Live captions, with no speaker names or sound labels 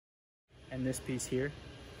and this piece here,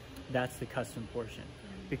 that's the custom portion,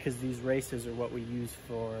 because these races are what we use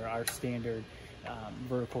for our standard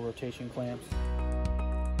vertical rotation clamps.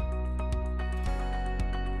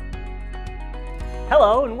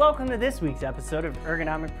 Hello and welcome to this week's episode of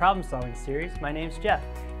Ergonomic Problem Solving Series. My name's Jeff,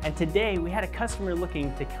 and today we had a customer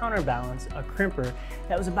looking to counterbalance a crimper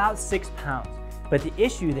that was about 6 pounds. But the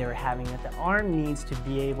issue they were having is that the arm needs to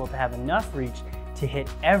be able to have enough reach to hit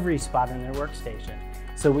every spot in their workstation.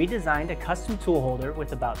 So we designed a custom tool holder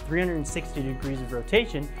with about 360 degrees of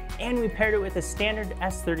rotation, and we paired it with a standard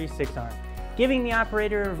S-36 arm, giving the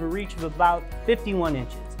operator a reach of about 51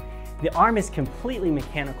 inches. The arm is completely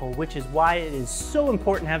mechanical, which is why it is so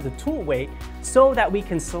important to have the tool weight so that we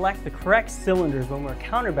can select the correct cylinders when we're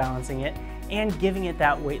counterbalancing it and giving it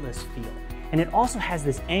that weightless feel. And it also has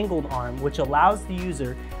this angled arm, which allows the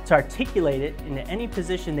user to articulate it into any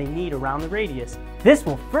position they need around the radius. This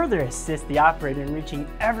will further assist the operator in reaching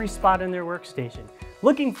every spot in their workstation.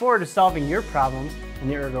 Looking forward to solving your problems in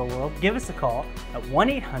the Ergo world. Give us a call at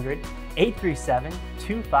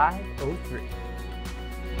 1-800-837-2503.